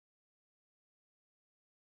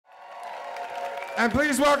And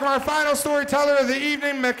please welcome our final storyteller of the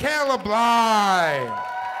evening, Micaela Blei.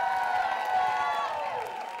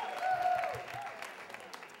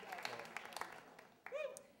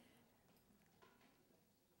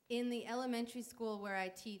 In the elementary school where I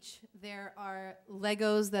teach, there are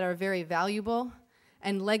Legos that are very valuable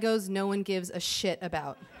and Legos no one gives a shit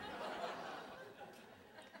about.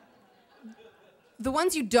 The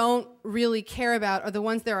ones you don't really care about are the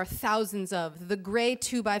ones there are thousands of. The gray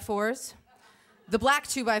 2x4s, the black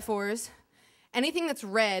 2x4s, anything that's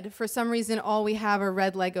red, for some reason all we have are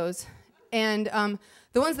red Legos. And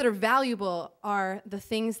the ones that are valuable are the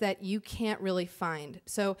things that you can't really find.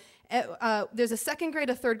 So there's a second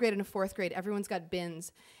grade, a third grade, and a fourth grade. Everyone's got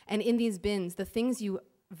bins. And in these bins, the things you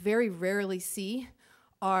very rarely see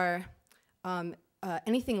are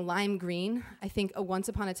anything lime green. I think once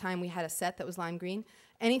upon a time we had a set that was lime green.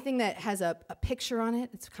 Anything that has a picture on it,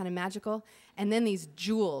 it's kind of magical. And then these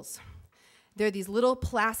jewels. They're these little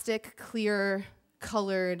plastic, clear,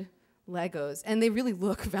 colored Legos, and they really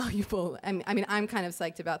look valuable. I mean, I'm kind of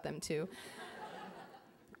psyched about them too.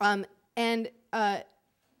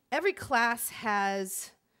 Every class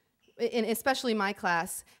has, and especially my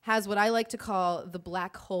class, has what I like to call the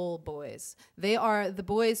black hole boys. They are the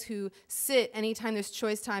boys who sit anytime there's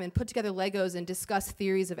choice time and put together Legos and discuss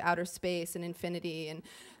theories of outer space and infinity. And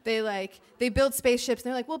they build spaceships. And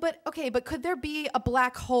they're like, well, but could there be a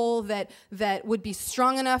black hole that would be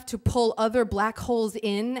strong enough to pull other black holes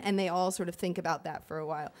in? And they all sort of think about that for a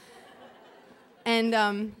while. And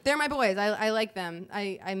they're my boys. I like them.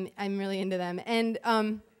 I'm really into them. And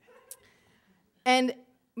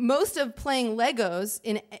most of playing Legos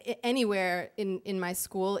anywhere in my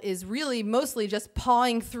school is really mostly just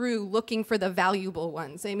pawing through looking for the valuable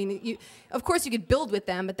ones. I mean, of course you could build with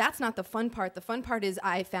them, but that's not the fun part. The fun part is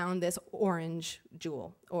I found this orange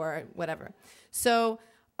jewel or whatever. So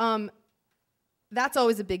that's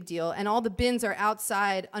always a big deal. And all the bins are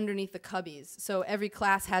outside underneath the cubbies. So every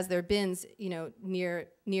class has their bins, near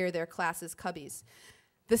their class's cubbies.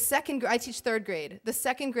 I teach third grade. The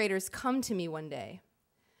second graders come to me one day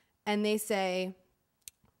and they say,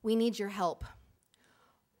 we need your help.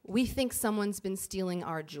 We think someone's been stealing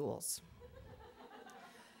our jewels.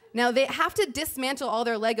 Now, they have to dismantle all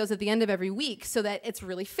their Legos at the end of every week so that it's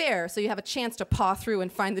really fair, so you have a chance to paw through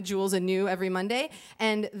and find the jewels anew every Monday.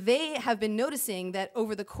 And they have been noticing that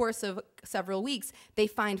over the course of several weeks, they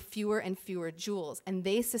find fewer and fewer jewels, and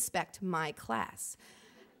they suspect my class.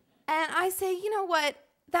 And I say, you know what?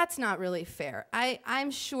 That's not really fair. I'm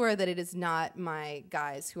sure that it is not my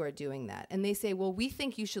guys who are doing that. And they say, well, we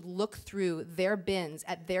think you should look through their bins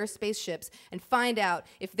at their spaceships and find out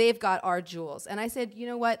if they've got our jewels. And I said, you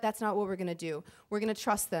know what? That's not what we're going to do. We're going to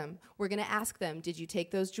trust them. We're going to ask them, did you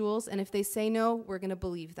take those jewels? And if they say no, we're going to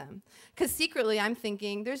believe them. Because secretly I'm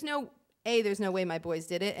thinking, there's no way my boys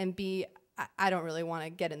did it, and B, I don't really want to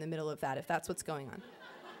get in the middle of that if that's what's going on.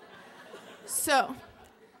 So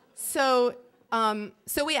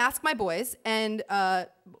we ask my boys, and the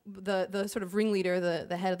sort of ringleader,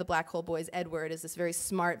 the head of the black hole boys, Edward, is this very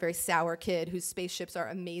smart, very sour kid whose spaceships are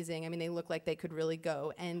amazing. I mean, they look like they could really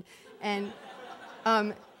go. And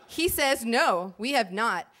he says, no, we have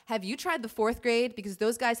not. Have you tried the fourth grade? Because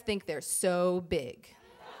those guys think they're so big.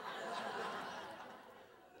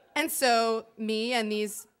 And so me and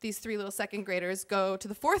these three little second graders go to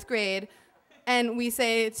the fourth grade. And we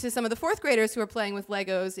say to some of the fourth graders who are playing with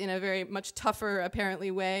Legos in a very much tougher,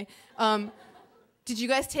 apparently, way, did you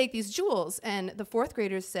guys take these jewels? And the fourth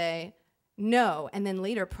graders say, no. And then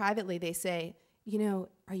later, privately, they say,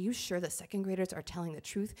 are you sure the second graders are telling the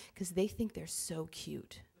truth? Because they think they're so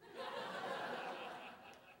cute.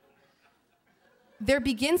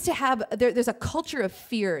 There's a culture of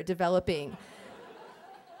fear developing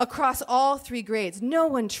across all three grades. No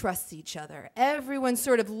one trusts each other. Everyone's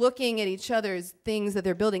sort of looking at each other's things that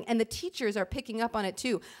they're building, and the teachers are picking up on it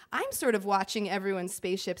too. I'm sort of watching everyone's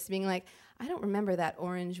spaceships being like, I don't remember that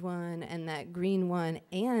orange one and that green one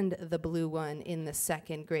and the blue one in the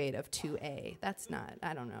second grade of 2A.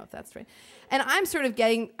 I don't know if that's right. And I'm sort of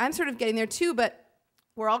getting there too, but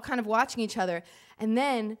we're all kind of watching each other. And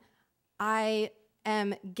then I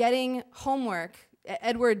am getting homework.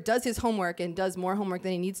 Edward does his homework and does more homework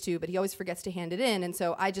than he needs to, but he always forgets to hand it in. And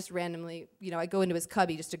so I just randomly, I go into his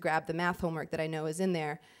cubby just to grab the math homework that I know is in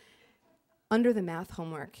there. Under the math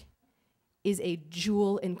homework is a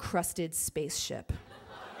jewel-encrusted spaceship.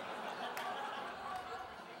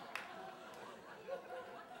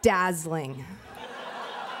 Dazzling.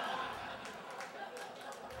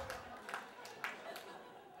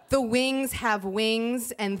 the wings have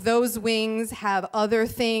wings, and those wings have other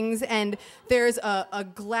things, and there's a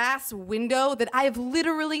glass window that I've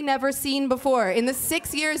literally never seen before. In the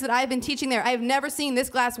 6 years that I've been teaching there, I've never seen this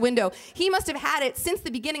glass window. He must have had it since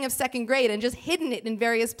the beginning of 2nd grade and just hidden it in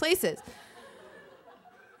various places.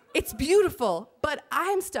 It's beautiful, but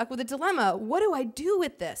I'm stuck with a dilemma. What do I do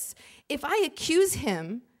with this? If I accuse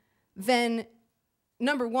him, then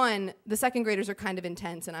number one, the 2nd graders are kind of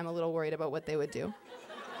intense, and I'm a little worried about what they would do.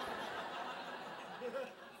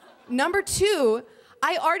 Number two,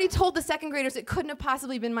 I already told the 2nd graders it couldn't have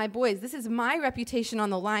possibly been my boys. This is my reputation on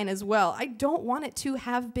the line as well. I don't want it to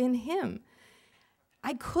have been him.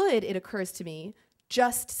 I could, it occurs to me,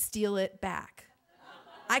 just steal it back.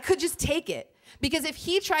 I could just take it. Because if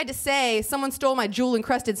he tried to say someone stole my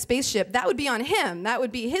jewel-encrusted spaceship, that would be on him. That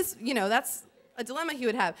would be his, that's a dilemma he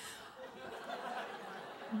would have.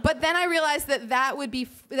 But then I realized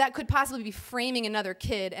that could possibly be framing another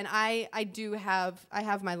kid, and I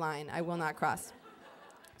have my line. I will not cross.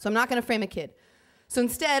 So I'm not going to frame a kid. So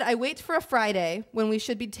instead, I wait for a Friday when we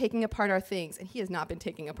should be taking apart our things, and he has not been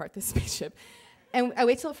taking apart this spaceship. And I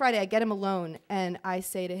wait till Friday, I get him alone, and I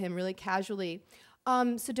say to him really casually,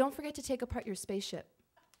 so don't forget to take apart your spaceship.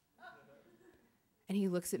 And he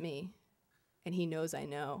looks at me, and he knows I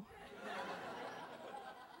know.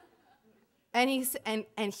 And he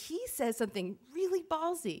says something really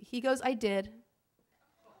ballsy. He goes, I did.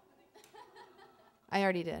 I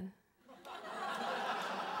already did.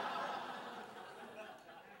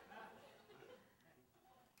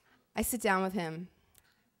 I sit down with him.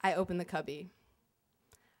 I open the cubby.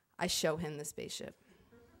 I show him the spaceship.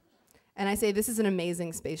 And I say, this is an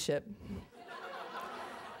amazing spaceship.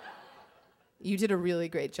 You did a really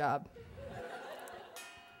great job.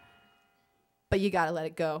 But you gotta let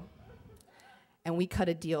it go. And we cut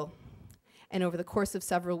a deal. And over the course of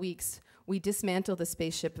several weeks, we dismantle the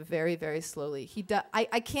spaceship very, very slowly.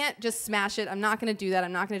 I can't just smash it. I'm not going to do that.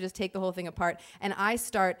 I'm not going to just take the whole thing apart. And I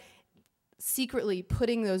start secretly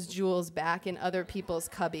putting those jewels back in other people's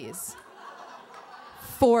cubbies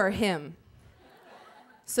for him,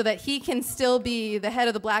 so that he can still be the head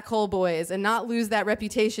of the Black Hole Boys and not lose that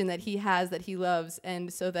reputation that he has, that he loves,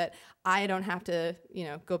 and so that I don't have to,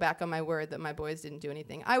 go back on my word that my boys didn't do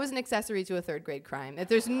anything. I was an accessory to a 3rd grade crime.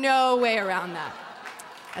 There's no way around that.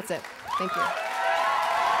 That's it. Thank you.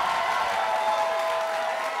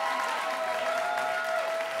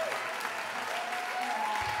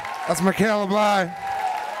 That's Micaela Blei.